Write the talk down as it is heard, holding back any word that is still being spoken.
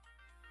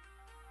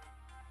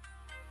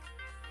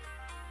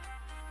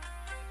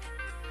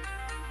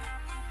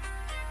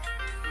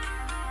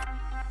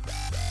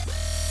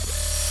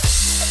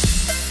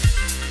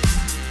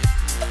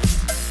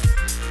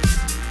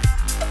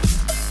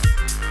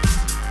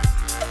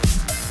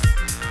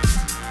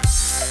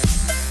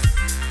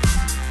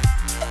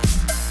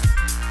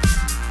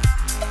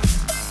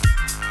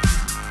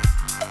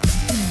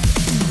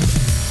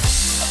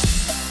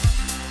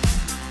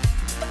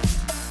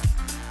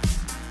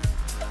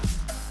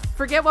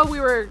forget what we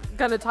were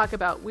gonna talk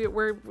about.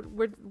 We're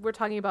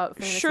talking about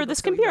fantasy Sure, this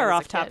books can that we be our read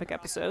as a off-topic kid.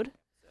 episode.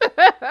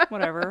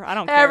 Whatever, I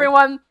don't Hey, care.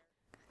 everyone,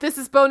 this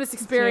is bonus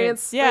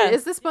experience. Yeah. Wait,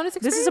 is this bonus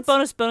experience? This is a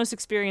bonus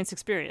experience.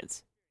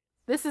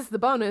 This is the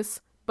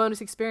bonus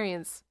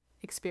experience.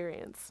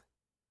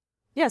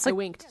 Yeah, it's I like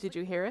winked. Did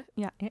you hear it?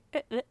 yeah.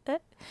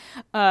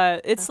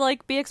 It's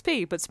like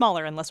BXP but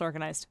smaller and less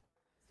organized.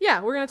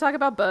 Yeah, we're gonna talk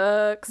about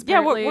books. Yeah,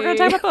 we're gonna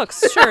talk about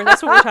books. Sure,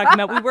 that's what we're talking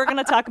about. We were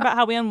gonna talk about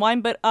how we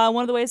unwind, but one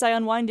of the ways I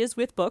unwind is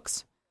with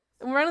books.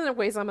 One of the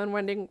ways I'm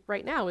unwinding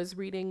right now is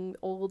reading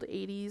old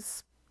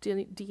 80s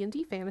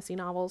D&D fantasy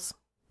novels.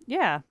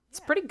 Yeah. It's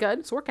pretty good.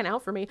 It's working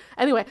out for me.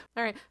 Anyway,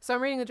 all right. So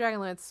I'm reading the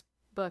Dragonlance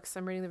books.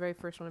 I'm reading the very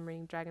first one. I'm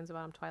reading Dragons of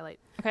Autumn Twilight.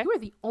 Okay. You are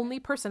the only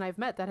person I've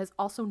met that has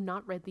also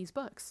not read these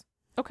books.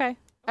 Okay.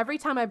 Every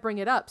time I bring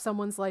it up,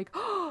 someone's like,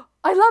 "Oh,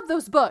 I love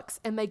those books,"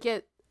 and they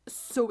get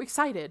so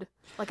excited.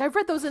 Like, I've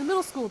read those in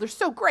middle school. They're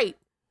so great.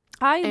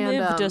 I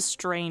lived a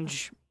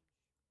strange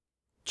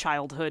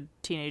childhood,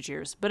 teenage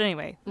years. But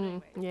anyway.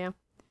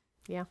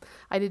 Yeah,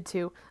 I did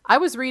too. I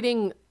was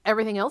reading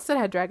everything else that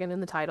had dragon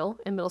in the title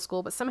in middle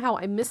school, but somehow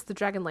I missed the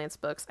Dragonlance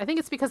books. I think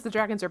it's because the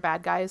dragons are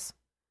bad guys,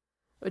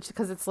 which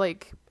because it's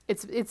like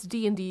it's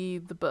D&D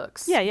the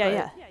books.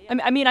 Yeah.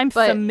 I mean, I'm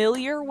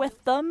familiar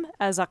with them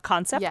as a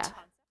concept.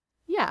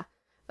 Yeah.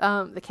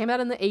 They came out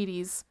in the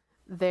 80s.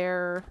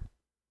 They're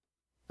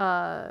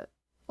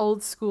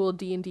old school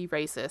D&D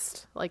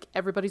racist. Like,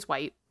 everybody's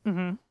white.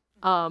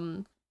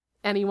 Mm-hmm.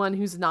 Anyone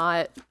who's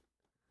not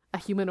a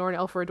human or an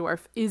elf or a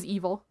dwarf is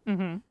evil.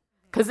 Mm-hmm.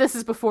 Because this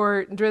is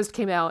before Drizzt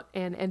came out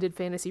and ended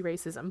fantasy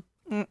racism.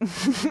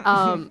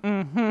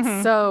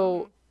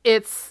 So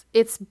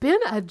it's been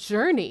a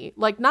journey.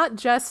 Like, not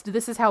just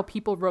this is how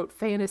people wrote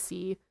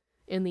fantasy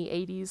in the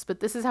 80s, but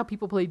this is how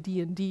people played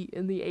D&D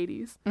in the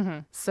 80s. Mm-hmm.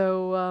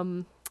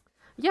 So,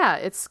 yeah,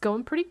 it's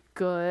going pretty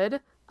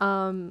good.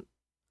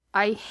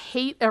 I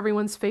hate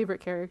everyone's favorite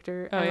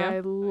character, I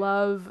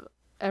love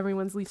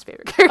everyone's least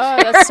favorite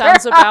character. That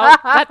sounds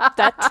about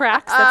that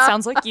tracks. That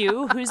sounds like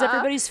you. Who's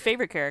everybody's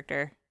favorite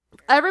character?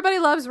 Everybody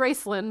loves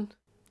Raistlin,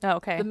 Oh,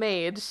 okay. the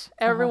mage.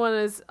 Everyone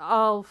is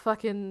all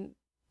fucking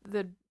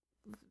the.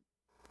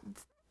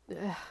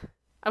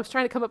 I was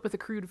trying to come up with a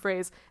crude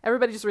phrase.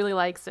 Everybody just really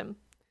likes him.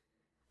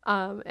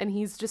 And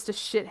he's just a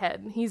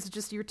shithead. He's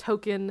just your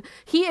token.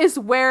 He is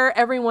where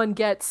everyone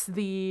gets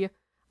the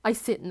I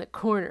sit in the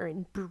corner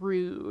and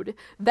brood.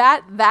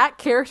 That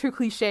character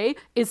cliche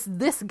is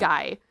this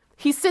guy.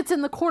 He sits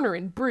in the corner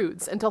and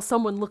broods until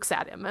someone looks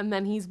at him, and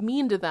then he's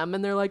mean to them,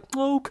 and they're like,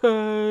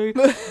 okay.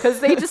 Because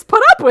they just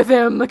put up with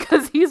him,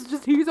 because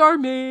he's our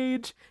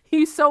mage.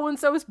 He's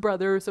so-and-so's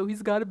brother, so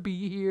he's got to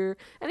be here.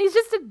 And he's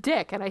just a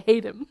dick, and I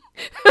hate him.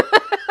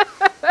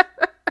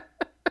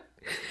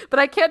 But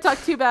I can't talk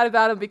too bad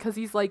about him because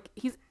he's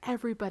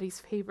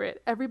everybody's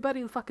favorite.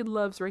 Everybody fucking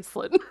loves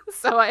Raistlin.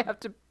 So I have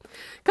to,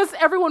 because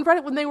everyone read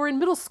it when they were in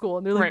middle school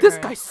and they're like, this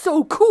guy's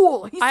so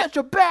cool. He's such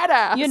a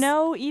badass. You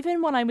know,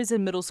 even when I was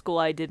in middle school,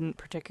 I didn't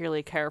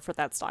particularly care for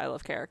that style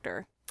of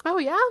character. Oh,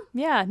 yeah?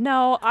 Yeah,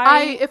 no,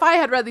 if I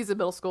had read these in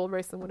middle school,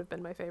 Raistlin would have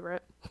been my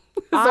favorite.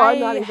 So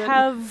I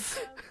have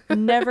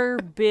never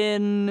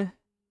been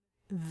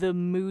the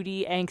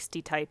moody,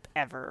 angsty type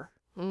ever.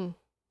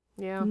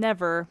 Yeah.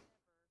 Never.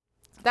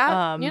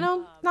 That,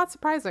 not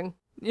surprising.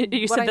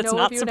 You said that's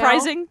not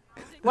surprising?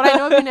 What I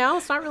know of you now,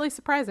 it's not really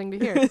surprising to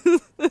hear.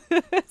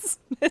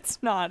 It's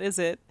not, is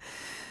it?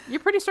 You're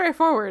pretty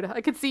straightforward.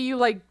 I could see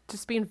you,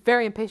 just being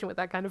very impatient with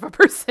that kind of a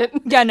person.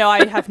 Yeah, no,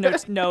 I have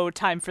no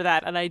time for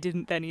that, and I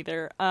didn't then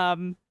either.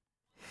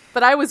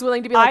 But I was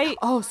willing to be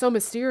oh, so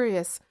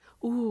mysterious.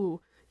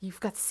 Ooh, you've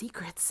got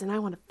secrets, and I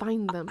want to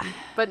find them.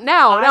 But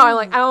now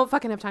I don't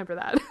fucking have time for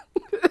that.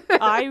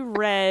 I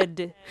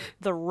read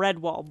the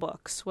Redwall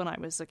books when I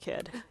was a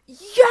kid.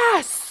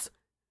 Yes!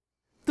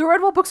 The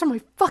Redwall books are my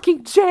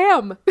fucking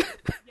jam!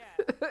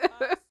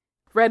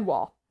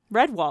 Redwall.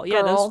 Redwall,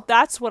 yeah,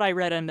 that's what I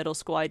read in middle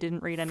school. I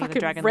didn't read any of the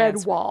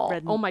Dragonlance.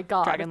 Redwall. Oh my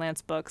god.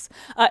 Dragonlance books.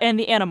 And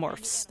the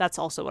Animorphs. That's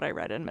also what I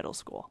read in middle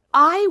school.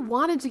 I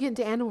wanted to get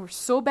into Animorphs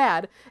so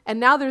bad,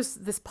 and now there's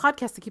this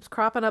podcast that keeps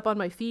cropping up on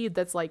my feed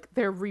that's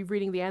they're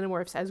rereading the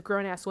Animorphs as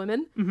grown-ass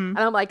women, and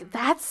I'm like,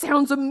 that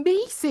sounds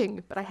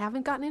amazing! But I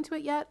haven't gotten into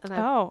it yet, and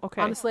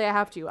okay. Honestly, I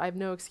have to. I have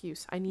no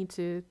excuse. I need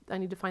to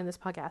find this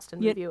podcast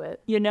and review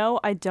it. You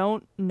know, I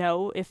don't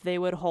know if they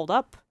would hold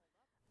up.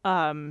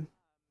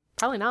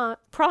 Probably not.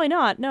 Probably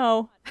not,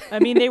 no. I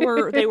mean, they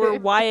were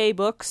YA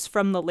books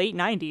from the late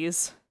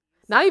 90s.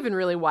 Not even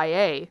really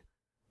YA.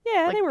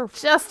 Yeah, they were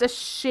just a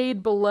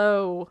shade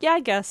below. Yeah, I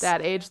guess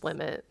that age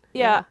limit.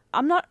 Yeah.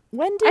 I'm not.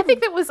 When did I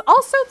think that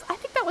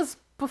was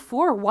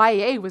before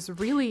YA was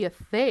really a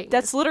thing.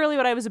 That's literally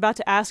what I was about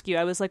to ask you.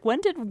 I was like,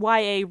 when did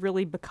YA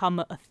really become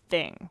a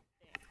thing?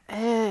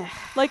 I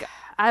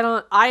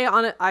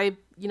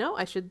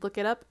should look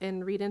it up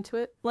and read into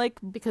it. Like,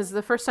 because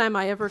the first time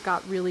I ever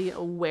got really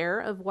aware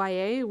of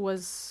YA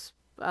was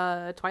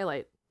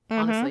Twilight,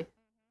 honestly.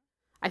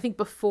 I think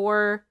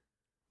before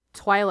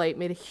Twilight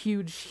made a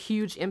huge,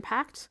 huge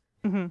impact,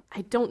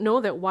 I don't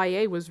know that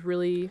YA was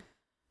really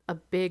a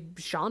big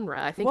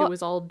genre. I think Well, it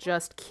was all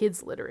just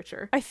kids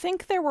literature. I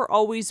think there were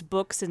always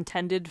books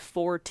intended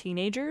for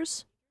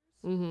teenagers.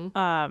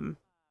 Mm-hmm.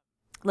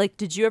 Like,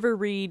 did you ever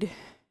read,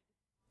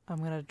 I'm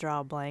going to draw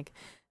a blank,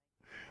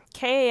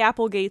 K.A.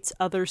 Applegate's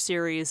other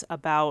series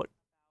about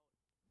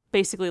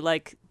basically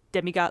like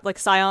demigod, like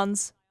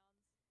scions?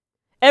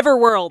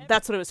 Everworld,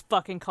 that's what it was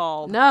fucking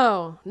called.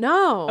 No.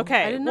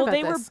 Okay, I didn't know well,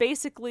 about they were this.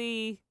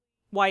 basically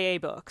YA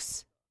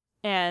books.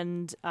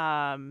 And,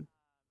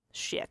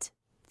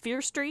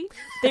 Fear Street?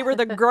 They were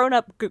the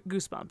grown-up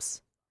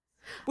Goosebumps.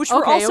 Which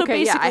were also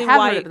Okay, yeah, I basically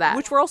have heard of that.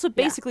 Which were also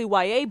basically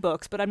YA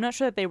books, but I'm not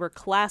sure that they were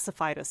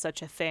classified as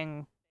such a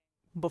thing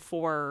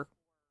before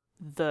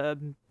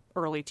the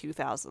early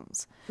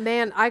 2000s.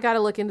 Man, I gotta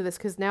look into this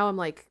because now I'm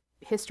like,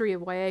 history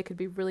of YA could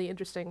be really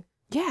interesting.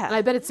 Yeah. And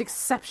I bet it's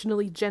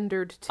exceptionally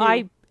gendered too.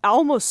 I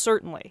almost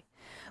certainly.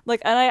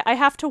 Like, and I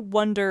have to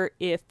wonder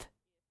if,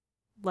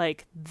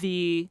 like,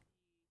 the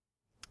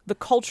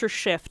culture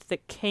shift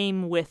that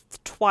came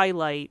with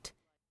Twilight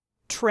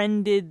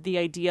trended the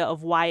idea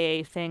of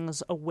YA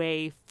things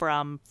away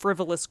from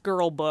frivolous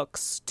girl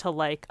books to,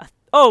 like,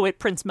 it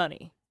prints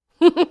money.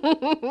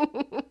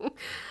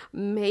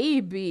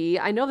 Maybe.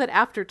 I know that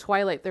after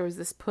Twilight there was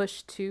this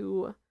push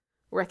to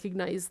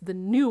recognize the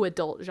new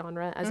adult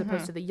genre as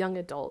opposed to the young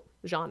adult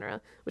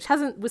genre, which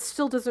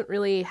still doesn't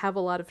really have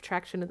a lot of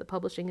traction in the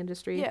publishing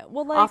industry. Yeah,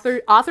 well,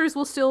 like, authors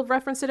will still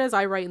reference it as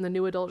I write in the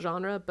new adult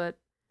genre, but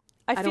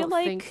I feel don't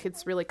like think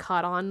it's really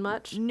caught on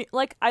much.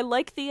 Like, I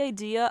like the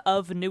idea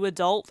of new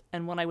adult,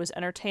 and when I was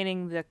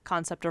entertaining the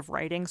concept of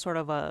writing sort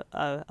of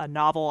a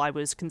novel, I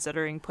was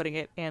considering putting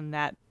it in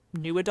that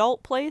new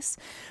adult place.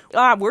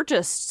 We're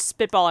just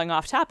spitballing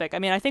off topic. I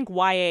mean, I think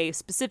YA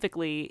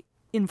specifically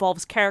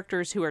involves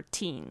characters who are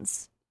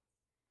teens.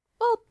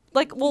 Well,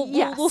 like,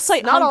 we'll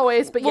cite not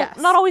always, but yes.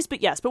 Not always,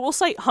 but yes. But we'll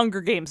cite Hunger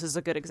Games as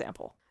a good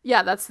example.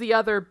 Yeah, that's the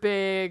other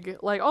big,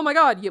 like, oh my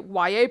god,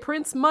 YA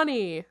prints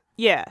money.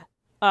 Yeah.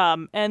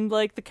 And,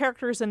 like, the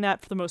characters in that,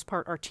 for the most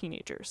part, are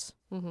teenagers.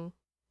 Mm-hmm.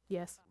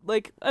 Yes.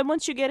 Like, and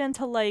once you get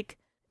into, like,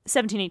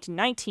 17, 18,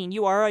 19,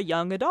 you are a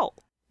young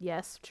adult.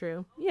 Yes,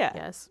 true. Yeah.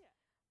 Yes.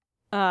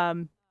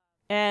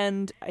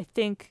 And I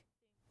think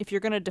if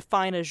you're going to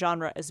define a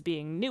genre as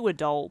being new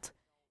adult,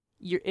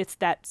 it's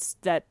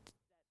that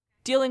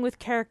dealing with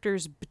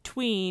characters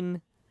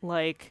between,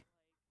 like,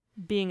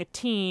 being a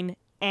teen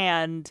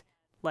and,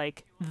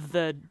 like,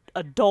 the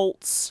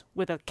adults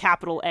with a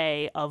capital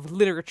A of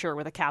literature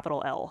with a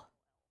capital L.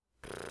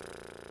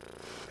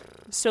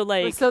 So,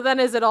 like, so then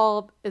is it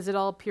all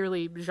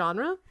purely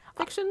genre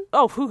fiction?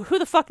 Oh, who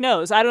the fuck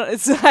knows?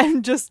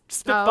 I'm just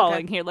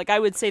spitballing here. Like, I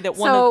would say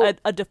that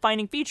a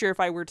defining feature, if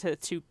I were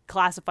to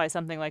classify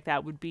something like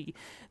that, would be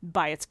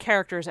by its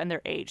characters and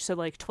their age. So,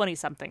 like,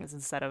 20-somethings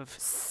instead of...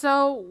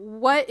 So,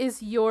 what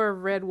is your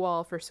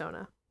Redwall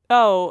persona?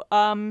 Oh,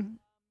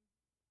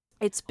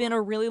 it's been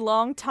a really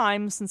long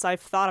time since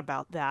I've thought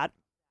about that.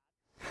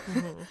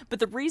 Mm-hmm. But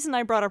the reason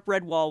I brought up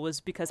Redwall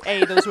was because,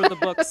 A, those were the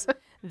books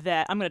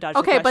that... I'm going to dodge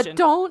the question. Okay, but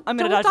don't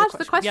dodge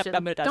the question. Yep,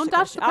 I'm going to dodge don't the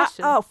dodge question. the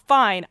question. Oh,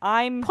 fine.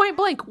 I'm... Point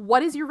blank,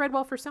 what is your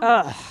Redwall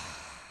persona?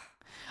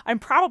 I'm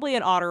probably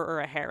an otter or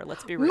a hare,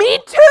 let's be real. Me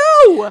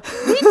too!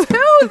 Me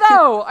too,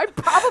 though! I'm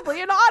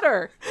probably an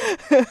otter!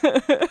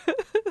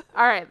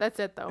 Alright, that's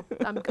it, though.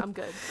 I'm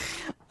good.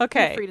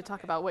 Okay. Feel free to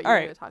talk about what you're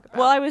going to talk about.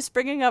 Well, I was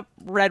bringing up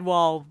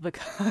Redwall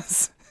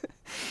because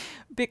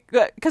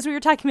you were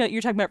talking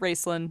about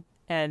Raceland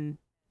and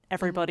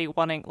everybody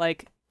wanting,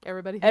 like...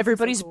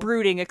 Everybody's so cool.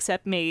 brooding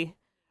except me.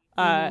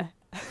 And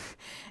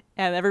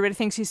everybody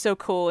thinks he's so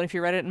cool, and if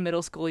you read it in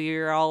middle school,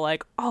 you're all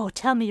like, oh,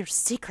 tell me your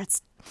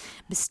secrets,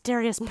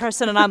 mysterious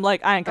person, and I'm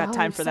like, I ain't got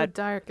time for that.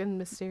 Dark and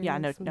mysterious. Yeah,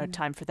 no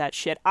time for that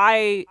shit.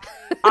 I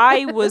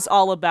was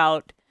all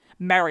about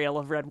Mariel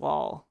of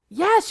Redwall.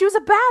 Yeah, she was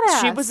a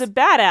badass. She was a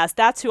badass.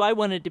 That's who I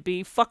wanted to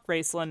be. Fuck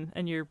Raceland,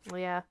 and you're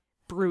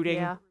brooding.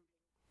 Yeah.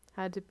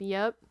 Had to be,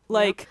 yep.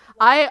 Like,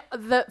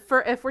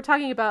 if we're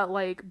talking about,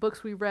 like,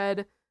 books we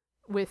read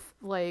with,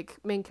 like,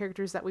 main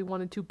characters that we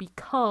wanted to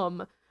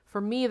become, for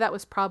me that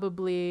was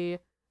probably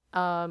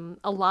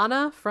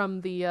Alana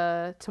from the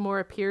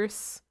Tamora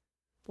Pierce,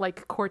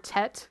 like,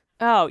 quartet.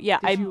 Oh yeah,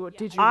 did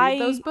you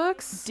read those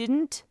books?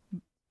 Didn't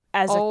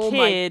as a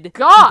kid, my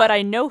God! But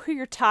I know who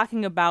you're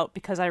talking about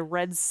because I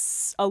read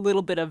a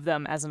little bit of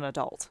them as an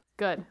adult.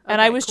 Good. Okay,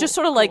 and I was just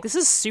sort of like, this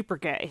is super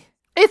gay.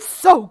 It's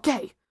so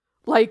gay.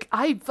 Like,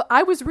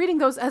 I was reading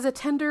those as a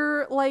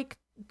tender, like,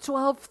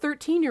 12,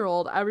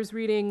 13-year-old. I was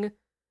reading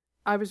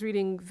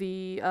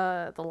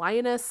the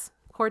Lioness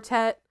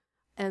Quartet,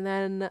 and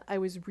then I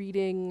was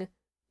reading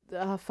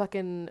the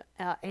fucking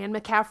Anne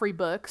McCaffrey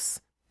books,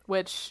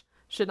 which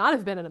should not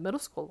have been in a middle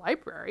school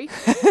library.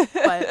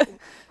 But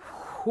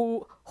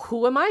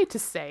who am I to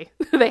say?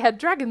 They had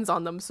dragons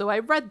on them, so I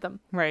read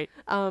them. Right.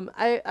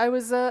 I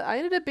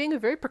ended up being a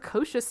very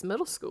precocious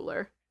middle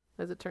schooler,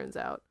 as it turns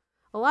out.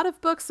 A lot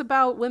of books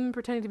about women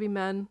pretending to be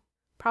men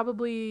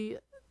probably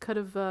could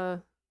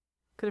have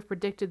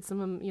predicted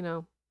some,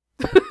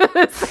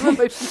 some of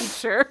my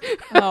future.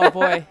 Oh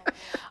boy.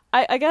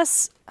 I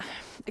guess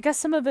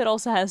some of it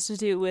also has to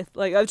do with,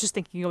 like, I was just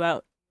thinking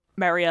about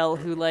Marielle,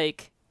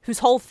 whose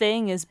whole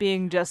thing is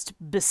being just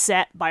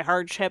beset by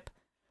hardship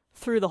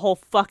through the whole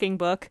fucking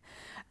book.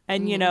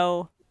 And, you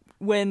know,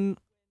 when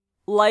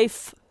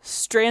life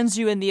strands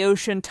you in the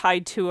ocean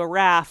tied to a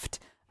raft,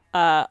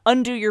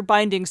 undo your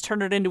bindings,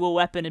 turn it into a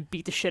weapon, and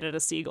beat the shit out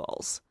of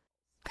seagulls.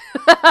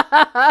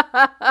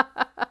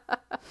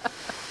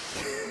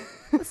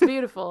 That's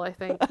beautiful, I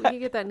think. We can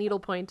get that needle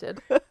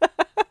pointed.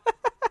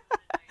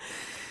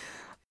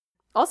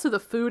 Also, the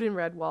food in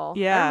Redwall.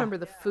 Yeah. I remember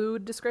the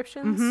food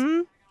descriptions.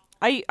 Mm-hmm.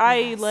 I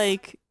Yes.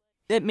 like,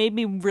 it made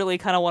me really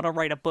kind of want to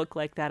write a book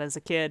like that as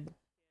a kid.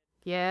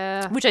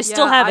 Yeah. Which I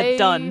still haven't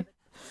done.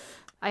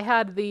 I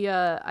had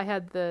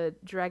the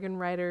Dragon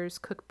Riders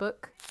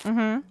cookbook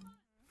Mm-hmm.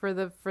 for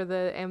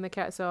the anime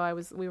cat, so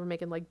we were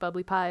making like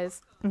bubbly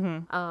pies.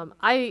 Mm-hmm.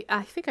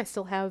 I think I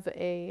still have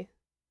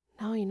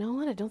no, you know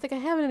what? I don't think I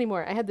have it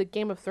anymore. I had the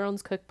Game of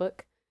Thrones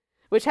cookbook,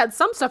 which had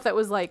some stuff that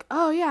was like,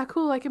 oh yeah,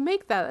 cool, I can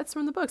make that. That's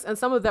from the books. And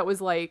some of that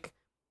was like,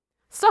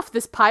 stuff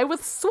this pie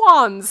with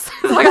swans.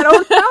 Like, I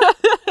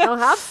don't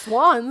have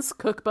swans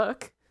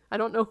cookbook. I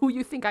don't know who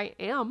you think I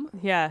am.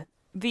 Yeah.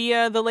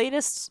 The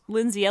latest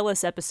Lindsay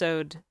Ellis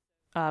episode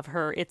of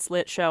her It's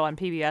Lit show on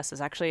PBS is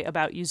actually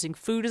about using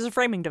food as a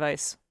framing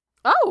device.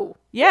 Oh,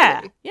 Yeah.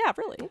 really? Yeah,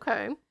 really.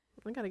 Okay.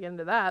 I gotta get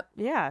into that.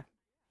 Yeah.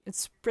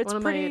 It's one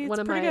of pretty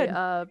my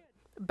good.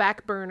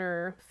 back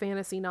burner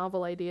fantasy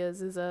novel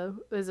ideas is a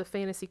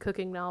fantasy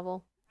cooking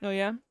novel. Oh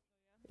yeah?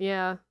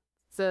 Yeah,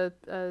 it's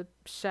a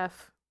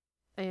chef,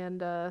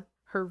 and her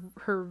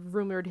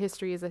rumored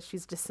history is that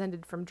she's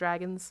descended from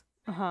dragons,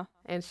 Uh-huh.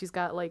 and she's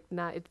got like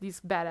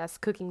these badass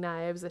cooking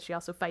knives that she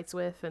also fights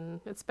with, and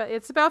it's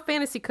about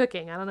fantasy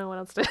cooking. I don't know what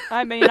else to.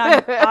 I mean,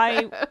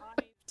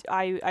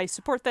 I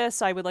support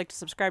this. I would like to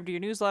subscribe to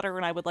your newsletter,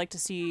 and I would like to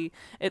see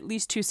at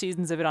least 2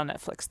 seasons of it on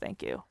Netflix.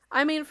 Thank you.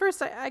 I mean,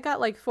 first I got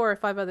like 4 or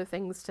 5 other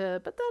things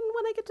to, but then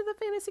when I get to the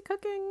fantasy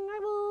cooking, I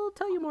will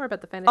tell you more about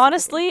the fantasy.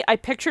 Honestly, I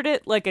pictured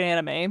it like an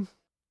anime.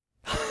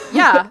 Cooking.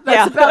 Yeah,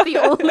 that's about the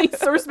only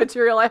source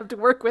material I have to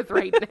work with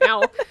right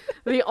now.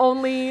 The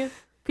only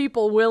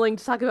people willing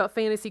to talk about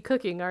fantasy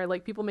cooking are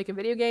like people making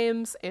video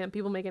games and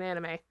people making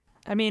anime.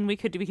 I mean, we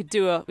could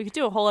do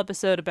a whole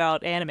episode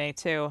about anime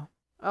too.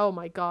 Oh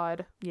my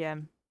god. Yeah.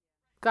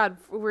 God,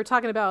 we're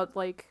talking about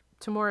like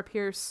Tamora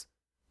Pierce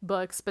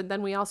books, but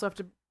then we also have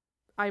to.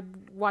 I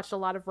watched a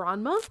lot of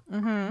Ranma.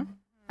 Mm-hmm.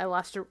 I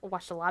watched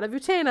a lot of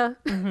Utena.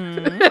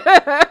 Mm-hmm.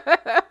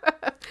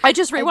 I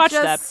just rewatched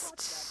that.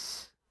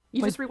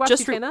 You just Like,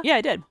 rewatched Utena? Yeah,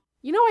 I did.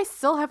 You know, I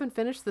still haven't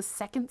finished the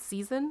 2nd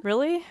season.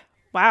 Really?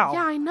 Wow.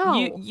 Yeah, I know.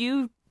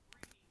 You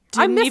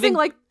I'm didn't missing even,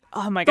 like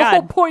oh my the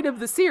whole god. point of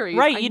the series.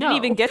 Right, I you know. didn't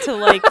even get to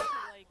like the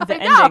I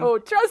ending. know.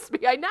 Trust me,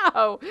 I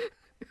know.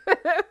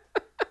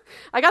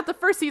 I got the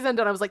first season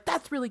done. I was like,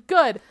 "That's really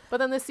good," but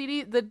then the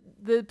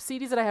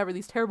CDs that I have are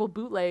these terrible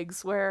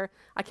bootlegs where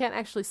I can't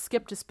actually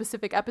skip to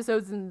specific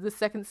episodes in the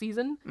 2nd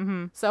season.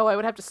 Mm-hmm. So I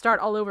would have to start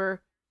all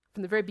over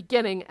from the very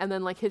beginning and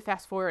then like hit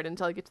fast forward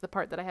until I get to the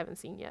part that I haven't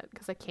seen yet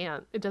because I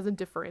can't. It doesn't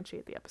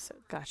differentiate the episode.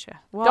 Gotcha.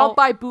 Well, Don't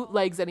buy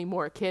bootlegs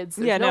anymore, kids.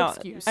 There's yeah, no no.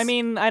 excuse. I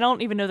mean, I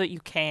don't even know that you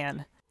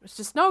can. There's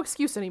just no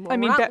excuse anymore. I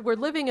mean, we're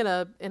living in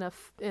a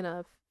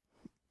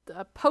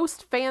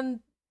post fan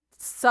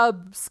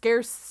sub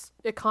scarce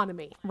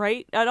economy.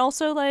 Right? And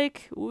also,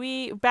 like,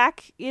 we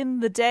back in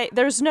the day,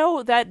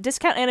 that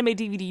discount anime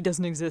DVD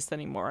doesn't exist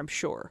anymore, I'm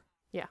sure.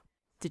 Yeah.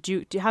 Did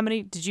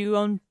you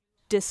own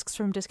discs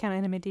from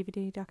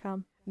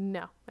discountanimedvd.com?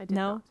 No, I did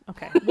No? not.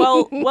 Okay.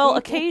 Well,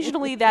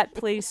 occasionally that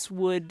place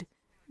would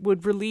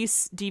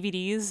release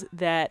DVDs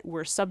that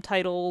were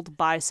subtitled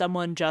by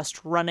someone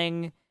just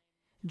running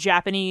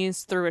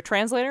Japanese through a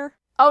translator.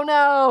 Oh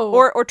no!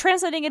 Or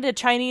translating it into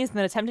Chinese and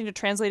then attempting to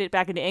translate it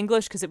back into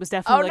English because it was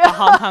definitely a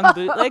Hong Kong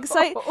bootleg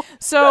site.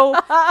 So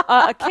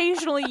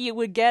occasionally you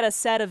would get a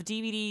set of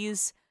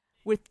DVDs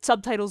with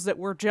subtitles that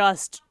were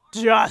just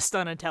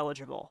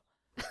unintelligible.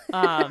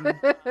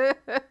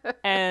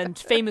 And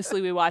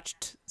famously we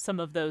watched some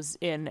of those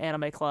in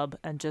Anime Club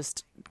and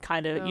just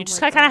kind of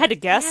had to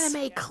guess.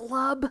 Anime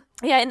Club.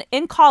 Yeah,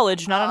 in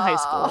college, not in high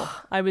school.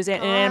 I was in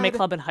an anime God.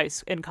 club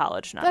in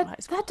college, not in high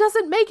school. That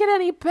doesn't make it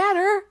any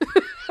better.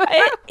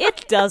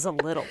 It does a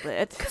little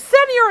bit.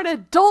 Then you're an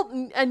adult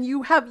and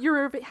you have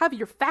your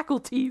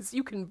faculties.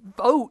 You can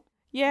vote.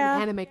 Yeah.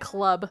 In Anime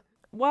Club.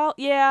 Well,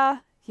 yeah.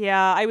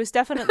 I was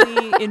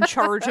definitely in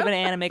charge of an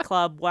anime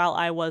club while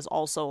I was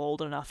also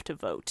old enough to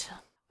vote.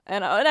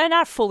 And I'm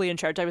not fully in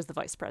charge. I was the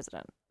vice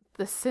president.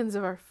 The sins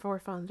of our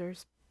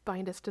forefathers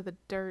bind us to the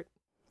dirt.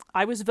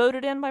 I was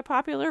voted in by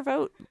popular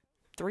vote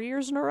 3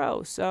 years in a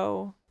row,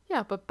 so...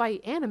 Yeah, but by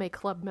Anime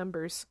Club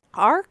members.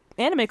 Our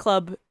anime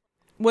club,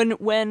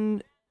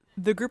 when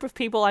the group of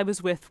people I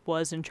was with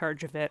was in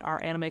charge of it,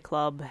 our anime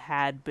club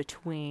had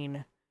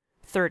between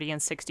 30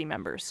 and 60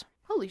 members.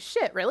 Holy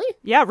shit, really?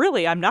 Yeah,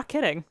 really, I'm not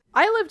kidding.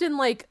 I lived in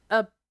like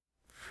a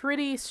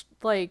pretty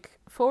like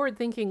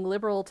forward-thinking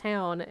liberal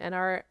town, and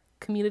our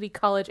community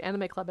college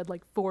anime club had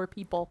like 4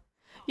 people.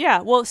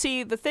 Yeah, well,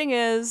 see, the thing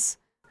is,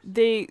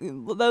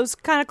 those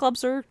kind of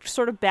clubs are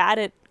sort of bad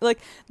at, like,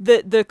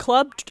 the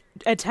club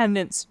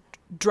attendance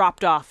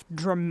dropped off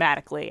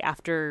dramatically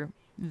after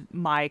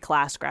my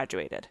class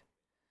graduated.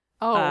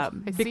 Oh,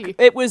 I see.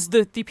 It was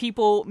the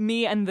people,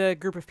 me and the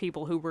group of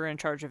people who were in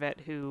charge of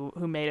it who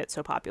made it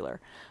so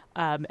popular.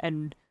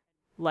 And,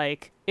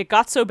 like, it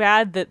got so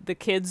bad that the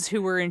kids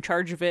who were in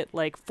charge of it,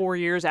 like, 4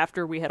 years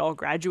after we had all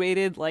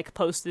graduated, like,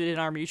 posted in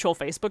our mutual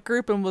Facebook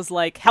group and was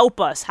like,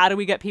 help us, how do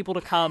we get people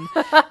to come?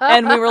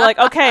 And we were like,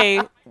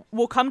 okay,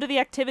 we'll come to the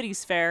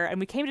activities fair. And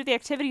we came to the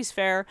activities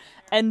fair,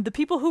 and the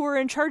people who were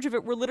in charge of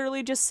it were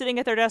literally just sitting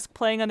at their desk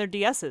playing on their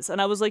DSs.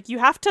 And I was like, you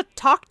have to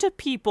talk to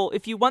people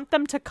if you want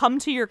them to come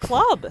to your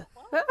club.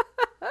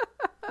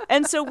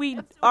 And so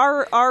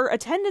our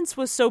attendance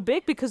was so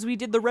big because we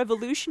did the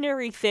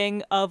revolutionary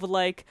thing of,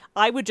 like,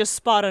 I would just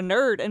spot a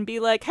nerd and be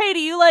like, hey, do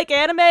you like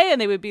anime?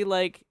 And they would be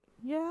like,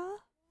 yeah.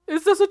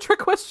 Is this a trick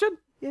question?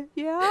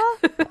 Yeah.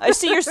 I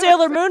see your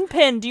Sailor Moon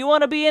pin. Do you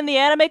want to be in the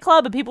anime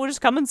club? And people would just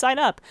come and sign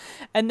up.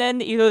 And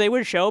then either they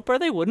would show up or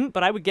they wouldn't,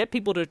 but I would get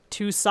people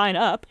to sign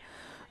up.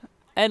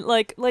 And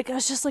like I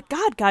was just like,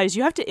 God, guys,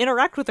 you have to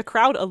interact with the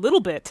crowd a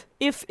little bit.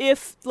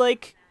 If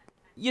like,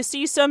 you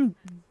see some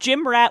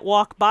gym rat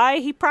walk by,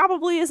 he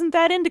probably isn't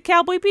that into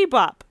Cowboy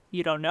Bebop.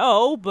 You don't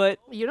know, but...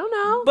 You don't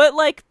know. But,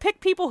 like, pick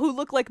people who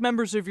look like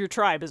members of your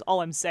tribe is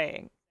all I'm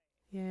saying.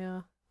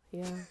 Yeah.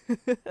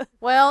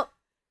 Well,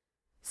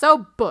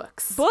 so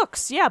books.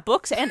 Books, yeah,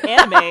 books and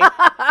anime.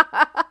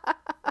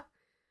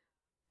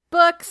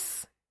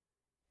 Books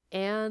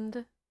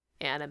and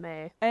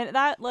anime. And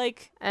that,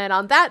 like... And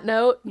on that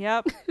note...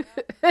 Yep.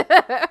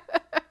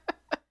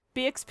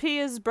 BXP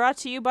is brought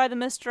to you by the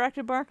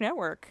Misdirected Mark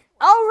Network.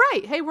 All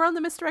right. Hey, we're on the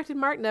Misdirected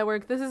Mark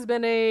Network. This has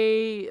been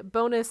a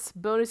bonus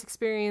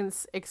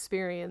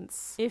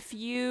experience. If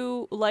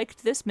you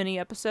liked this mini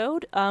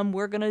episode,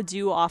 we're going to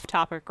do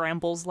off-topic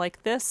rambles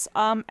like this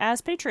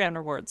as Patreon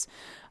rewards.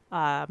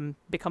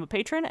 Become a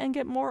patron and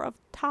get more of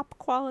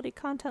top-quality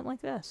content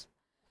like this.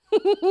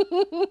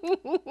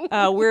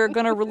 We're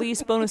going to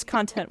release bonus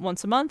content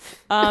once a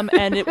month,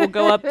 and it will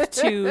go up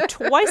to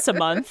twice a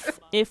month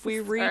if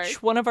we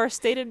reach one of our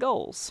stated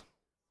goals.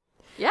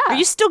 Yeah. Are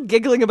you still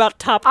giggling about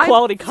top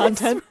quality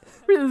content?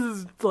 This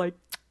is like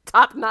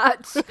top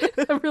notch.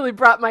 I really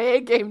brought my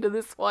A game to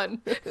this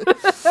one.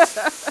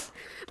 This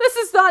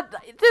is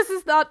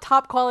not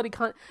top quality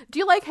content. Do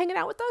you like hanging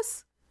out with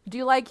us? Do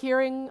you like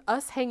hearing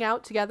us hang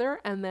out together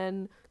and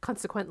then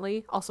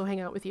consequently also hang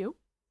out with you?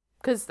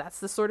 Because that's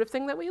the sort of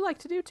thing that we like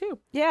to do too.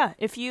 Yeah,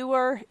 if you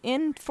are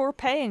in for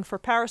paying for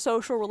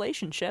parasocial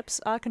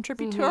relationships,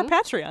 contribute to our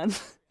Patreon.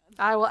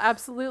 I will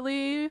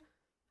absolutely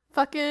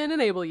fucking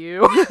enable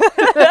you.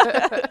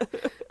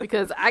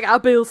 Because I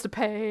got bills to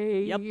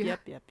pay. Yep.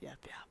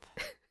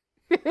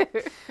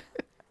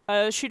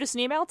 Shoot us an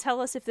email.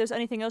 Tell us if there's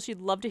anything else you'd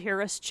love to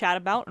hear us chat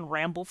about and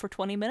ramble for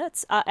 20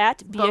 minutes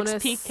at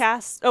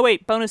BXPcast.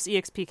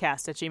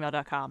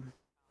 bonusexpcast@gmail.com.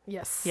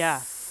 Yes.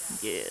 Yeah.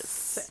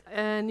 Yes.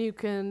 And you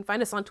can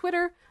find us on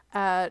Twitter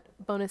at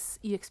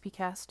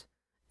bonusexpcast.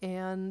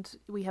 And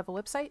we have a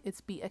website. It's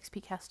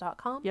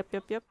bxpcast.com.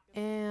 Yep.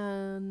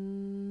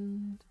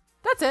 And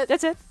that's it.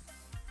 That's it.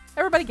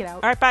 Everybody get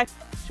out. All right, bye.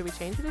 Should we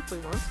change it if we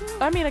want to?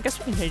 I mean, I guess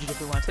we can change it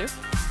if we want to.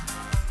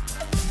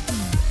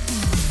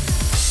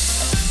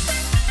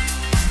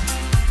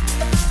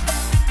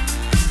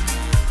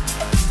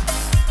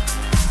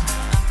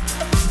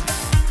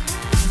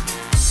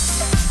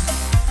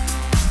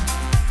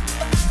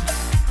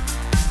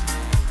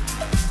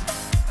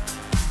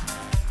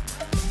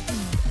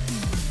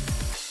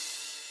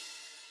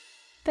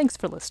 Thanks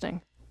for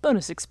listening.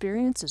 Bonus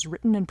Experience is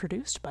written and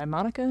produced by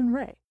Monica and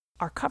Ray.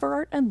 Our cover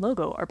art and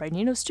logo are by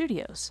Nino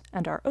Studios,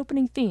 and our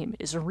opening theme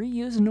is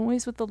Reuse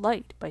Noise with the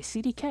Light by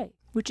CDK,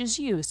 which is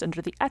used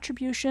under the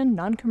Attribution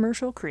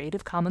Non-Commercial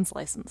Creative Commons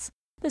license.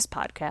 This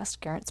podcast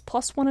guarantees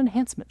 +1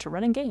 enhancement to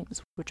running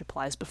games, which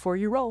applies before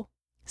you roll.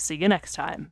 See you next time.